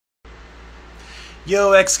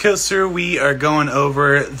Yo, Xcoser, we are going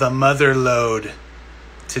over the mother load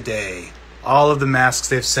today. All of the masks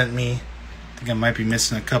they've sent me. I think I might be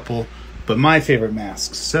missing a couple, but my favorite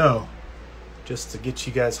masks. So, just to get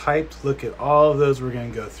you guys hyped, look at all of those we're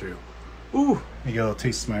going to go through. Ooh, let me get a little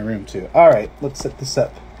taste of my room too. All right, let's set this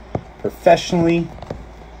up professionally.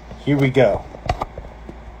 Here we go.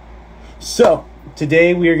 So,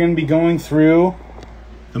 today we are going to be going through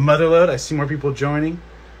the mother load. I see more people joining.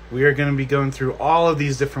 We are going to be going through all of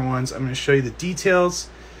these different ones. I'm going to show you the details,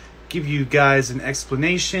 give you guys an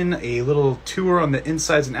explanation, a little tour on the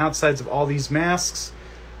insides and outsides of all these masks.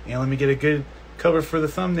 And let me get a good cover for the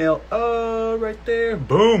thumbnail. Oh, right there.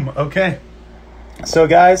 Boom. Okay. So,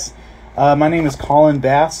 guys, my name is Colin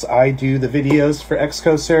Bass. I do the videos for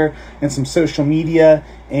Xcoser and some social media.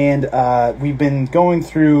 And we've been going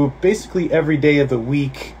through basically every day of the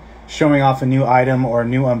week, showing off a new item or a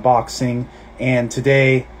new unboxing. And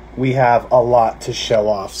today we have a lot to show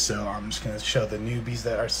off, so I'm just going to show the newbies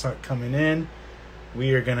that are coming in.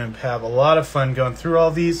 We are going to have a lot of fun going through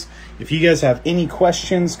all these. If you guys have any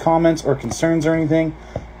questions, comments, or concerns or anything,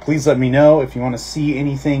 please let me know. If you want to see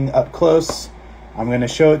anything up close, I'm going to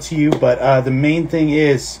show it to you. But the main thing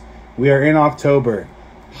is we are in October.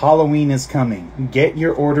 Halloween is coming. Get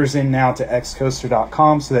your orders in now to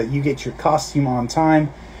Xcoser.com so that you get your costume on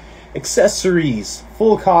time. Accessories,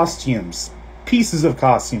 full costumes, pieces of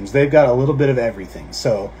costumes. They've got a little bit of everything,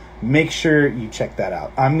 so make sure you check that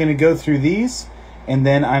out. I'm going to go through these, and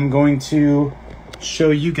then I'm going to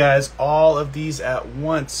show you guys all of these at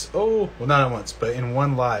once. Oh, well, not at once, but in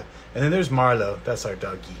one live. And then there's Marlo. That's our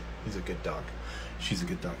doggy. He's a good dog. She's a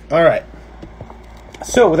good dog. All right.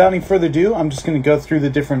 So without any further ado, I'm just going to go through the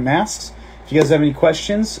different masks. If you guys have any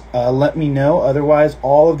questions, let me know. Otherwise,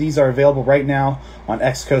 all of these are available right now on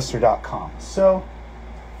Xcoser.com. So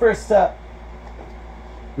first up,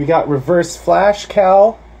 we got reverse flash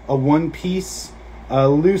cowl, a one-piece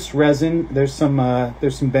loose resin. There's some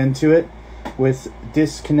bend to it with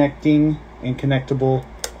disconnecting and connectable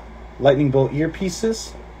lightning bolt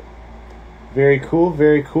earpieces. Very cool,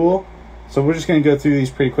 very cool. So we're just going to go through these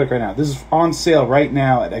pretty quick right now. This is on sale right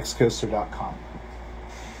now at Xcoser.com.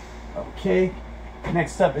 Okay,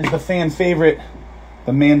 next up is the fan favorite,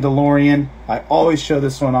 the Mandalorian. I always show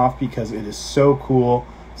this one off because it is so cool,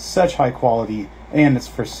 such high quality, and it's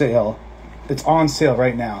for sale. It's on sale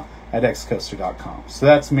right now at Xcoser.com. So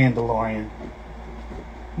that's Mandalorian.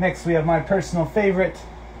 Next, we have my personal favorite,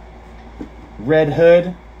 Red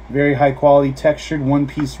Hood. Very high quality textured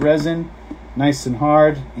one-piece resin. Nice and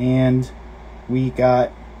hard. And we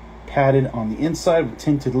got padded on the inside with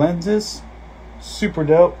tinted lenses. Super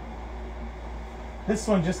dope. This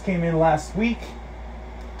one just came in last week.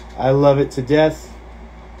 I love it to death.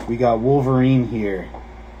 We got Wolverine here.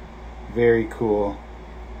 Very cool.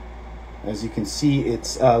 As you can see,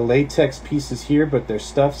 it's latex pieces here, but they're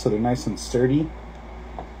stuffed, so they're nice and sturdy.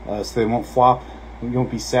 So they won't flop. You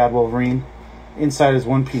won't be sad, Wolverine. Inside is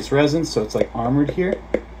one-piece resin, so it's like armored here.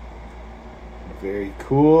 Very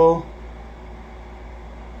cool.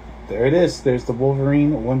 There it is. There's the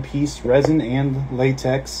Wolverine one-piece resin and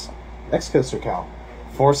latex Xcoser cowl.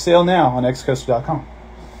 For sale now on Xcoser.com.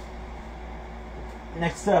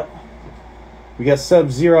 Next up, we got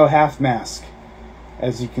Sub-Zero half mask.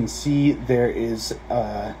 As you can see, there is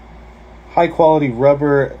a high-quality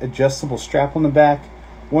rubber adjustable strap on the back,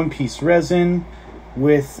 one-piece resin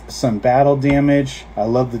with some battle damage. I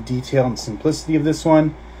love the detail and simplicity of this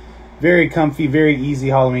one. Very comfy, very easy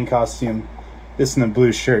Halloween costume. This in the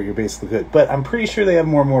blue shirt, you're basically good. But I'm pretty sure they have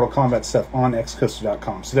more Mortal Kombat stuff on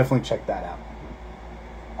Xcoser.com, so definitely check that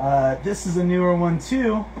out. This is a newer one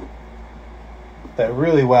too that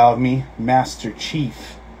really wowed me. Master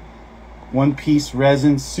Chief. One-piece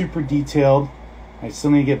resin, super detailed. I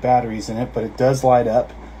still need to get batteries in it, but it does light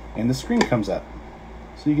up, and the screen comes up.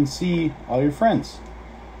 So you can see all your friends.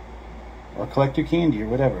 Or collect your candy or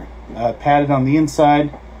whatever. Padded on the inside.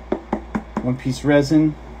 One-piece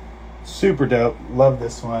resin. Super dope. Love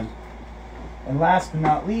this one. And last but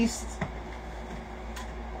not least,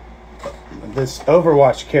 this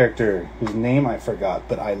Overwatch character whose name I forgot,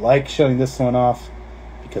 but I like showing this one off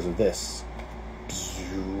because of this.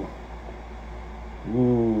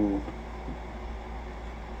 Ooh.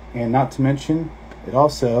 And not to mention, it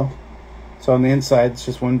also, so on the inside, it's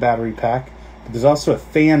just one battery pack, but there's also a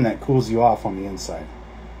fan that cools you off on the inside.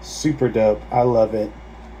 Super dope. I love it.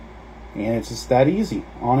 And it's just that easy,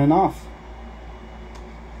 on and off.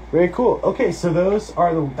 Very cool. Okay, so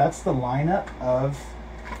that's the lineup of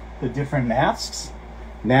the different masks.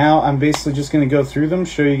 Now I'm basically just going to go through them,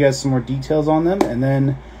 show you guys some more details on them, and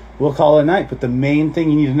then we'll call it a night. But the main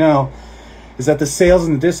thing you need to know is that the sales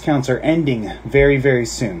and the discounts are ending very, very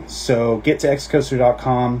soon. So get to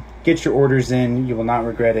Xcoser.com, get your orders in. You will not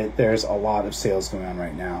regret it. There's a lot of sales going on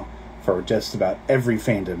right now for just about every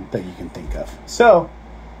fandom that you can think of. So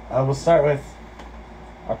we'll start with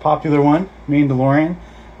our popular one, Mandalorian.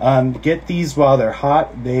 Get these while they're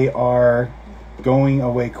hot. They are going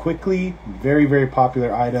away quickly. Very, very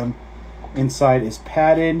popular item. Inside is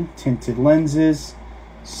padded, tinted lenses,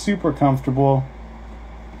 super comfortable.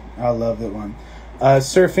 I love that one.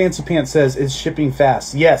 Sir Fancy Pants says, is shipping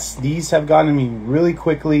fast? Yes, these have gotten to me really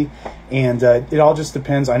quickly, and it all just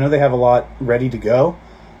depends. I know they have a lot ready to go,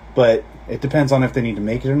 but it depends on if they need to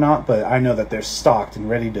make it or not. But I know that they're stocked and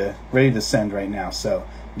ready to send right now. So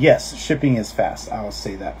yes, shipping is fast. I will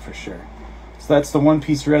say that for sure. So that's the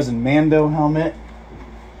one-piece resin Mando helmet.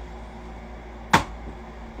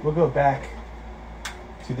 We'll go back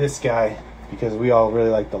to this guy because we all really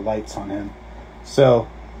like the lights on him. So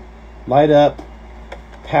light up,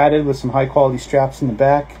 padded with some high quality straps in the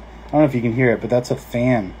back. I don't know if you can hear it, but that's a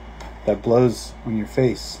fan that blows on your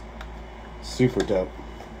face. Super dope.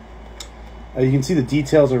 You can see the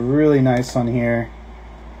details are really nice on here.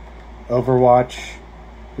 Overwatch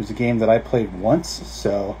is a game that I played once,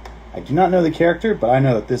 so I do not know the character, but I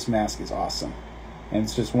know that this mask is awesome. And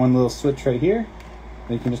it's just one little switch right here.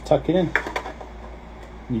 You can just tuck it in.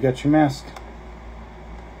 You got your mask.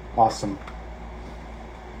 Awesome.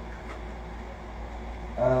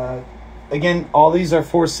 Again, all these are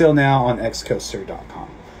for sale now on Xcoser.com.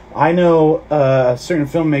 I know a certain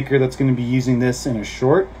filmmaker that's going to be using this in a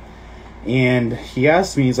short, and he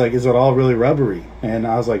asked me, he's like, is it all really rubbery? And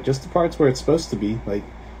I was like, just the parts where it's supposed to be. Like,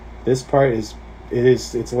 this part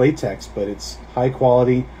it's latex, but it's high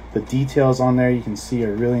quality. The details on there you can see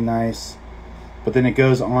are really nice. But then it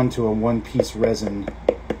goes on to a one-piece resin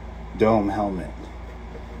dome helmet.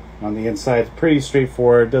 On the inside, it's pretty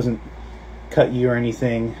straightforward. Doesn't cut you or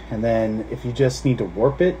anything. And then if you just need to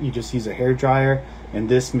warp it, you just use a hair dryer. And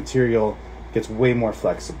this material gets way more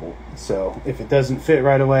flexible. So if it doesn't fit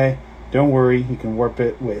right away, don't worry. You can warp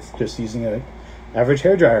it with just using an average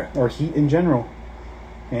hair dryer or heat in general.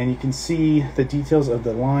 And you can see the details of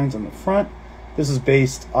the lines on the front. This is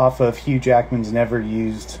based off of Hugh Jackman's never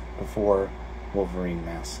used before Wolverine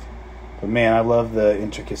mask. But man, I love the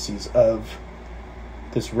intricacies of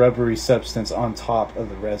this rubbery substance on top of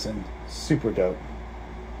the resin. Super dope.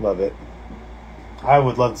 Love it. I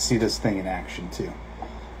would love to see this thing in action too.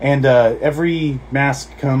 And every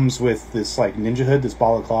mask comes with this like ninja hood, this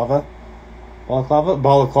balaclava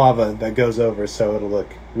that goes over, so it'll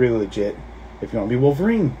look really legit if you want to be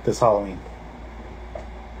Wolverine this Halloween.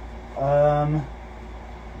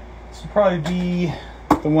 This will probably be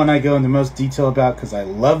the one I go into most detail about because I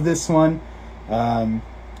love this one.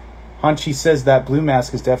 Hanchi says that blue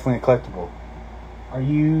mask is definitely a collectible. Are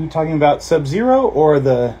you talking about Sub-Zero or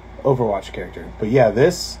the Overwatch character? But yeah,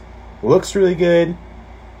 this looks really good.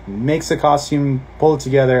 Makes the costume, pull it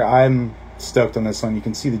together. I'm stoked on this one. You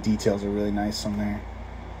can see the details are really nice on there.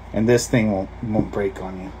 And this thing won't break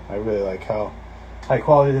on you. I really like how high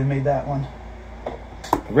quality they made that one.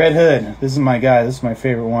 Red Hood. This is my guy. This is my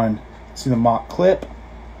favorite one. See the mock clip.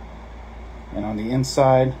 And on the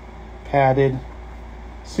inside, padded.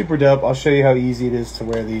 Super dope. I'll show you how easy it is to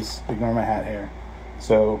wear these. Ignore my hat hair.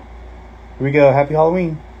 So, here we go. Happy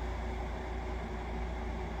Halloween.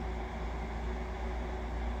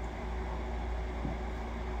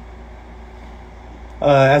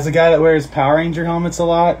 As a guy that wears Power Ranger helmets a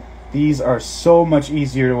lot, these are so much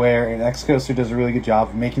easier to wear, and Xcoser does a really good job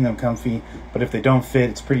of making them comfy. But if they don't fit,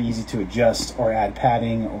 it's pretty easy to adjust or add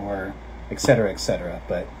padding or etc., etc.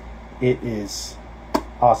 But it is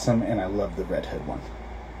awesome, and I love the Red Hood one.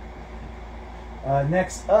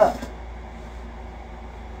 Next up,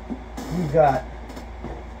 we've got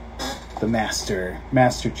the Master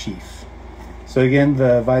Chief. So again,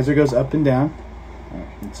 the visor goes up and down. You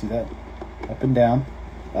can see that. Up and down.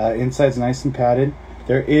 Inside's nice and padded.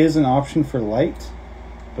 There is an option for light,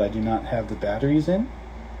 but I do not have the batteries in.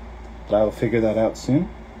 But I will figure that out soon.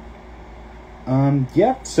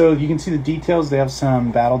 Yeah, so you can see the details. They have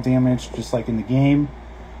some battle damage, just like in the game.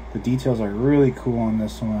 The details are really cool on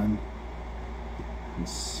this one. You can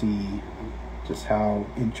see just how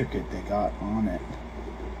intricate they got on it.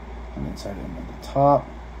 On the inside and on the top.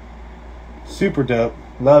 Super dope.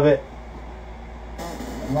 Love it.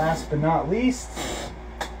 And last but not least,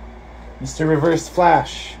 Mr. Reverse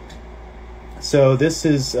Flash. So this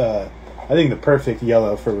is, I think, the perfect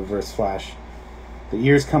yellow for Reverse Flash. The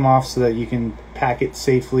ears come off so that you can pack it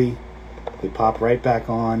safely. They pop right back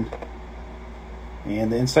on.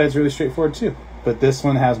 And the inside is really straightforward too. But this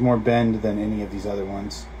one has more bend than any of these other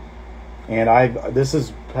ones. And this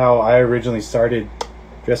is how I originally started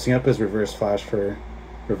dressing up as Reverse Flash for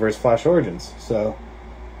Reverse Flash Origins. So,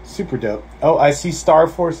 super dope. Oh, I see Star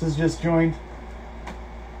Force has just joined.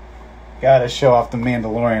 Gotta show off the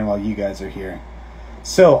Mandalorian while you guys are here.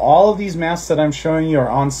 So, all of these masks that I'm showing you are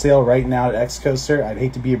on sale right now at Xcoser. I'd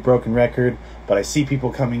hate to be a broken record, but I see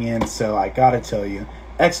people coming in, so I gotta tell you.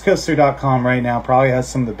 Xcoser.com right now probably has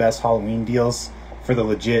some of the best Halloween deals for the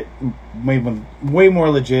legit, way more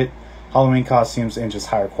legit Halloween costumes and just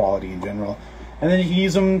higher quality in general. And then you can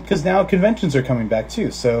use them because now conventions are coming back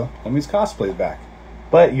too, so that means cosplay is back.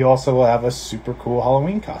 But you also will have a super cool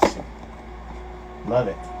Halloween costume. Love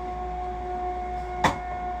it.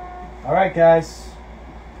 Alright guys.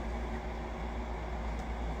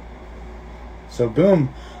 So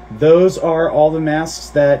boom. Those are all the masks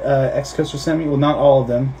that Xcoser sent me. Well, not all of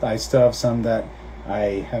them. I still have some that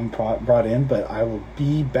I haven't brought in, but I will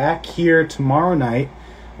be back here tomorrow night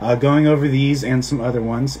going over these and some other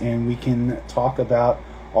ones, and we can talk about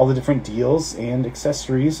all the different deals and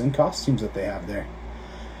accessories and costumes that they have there.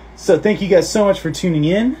 So thank you guys so much for tuning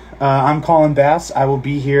in. I'm Colin Bass. I will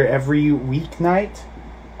be here every weeknight,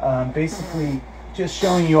 basically just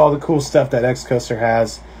showing you all the cool stuff that Xcoser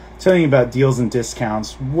has, telling you about deals and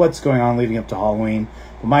discounts, what's going on leading up to Halloween.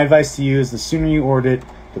 But my advice to you is the sooner you order it,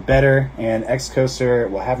 the better, and Xcoser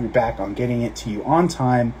will have your back on getting it to you on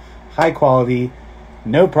time, high quality,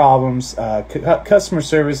 no problems. Customer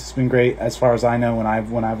service has been great as far as I know when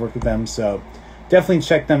I've worked with them, so definitely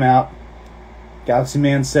check them out. Galaxy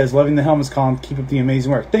Man says, loving the helmets, Colin. Keep up the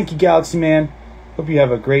amazing work. Thank you, Galaxy Man. Hope you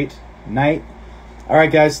have a great night. All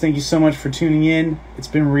right, guys, thank you so much for tuning in. It's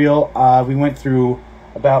been real. We went through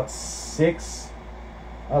about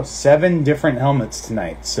 7 different helmets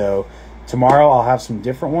tonight. So tomorrow I'll have some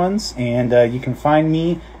different ones, and you can find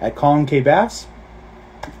me at Colin K. Bass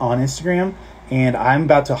on Instagram, and I'm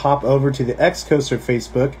about to hop over to the Xcoser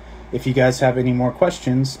Facebook if you guys have any more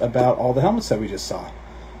questions about all the helmets that we just saw.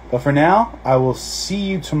 But for now, I will see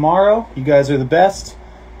you tomorrow. You guys are the best.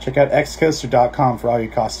 Check out Xcoser.com for all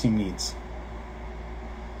your costume needs.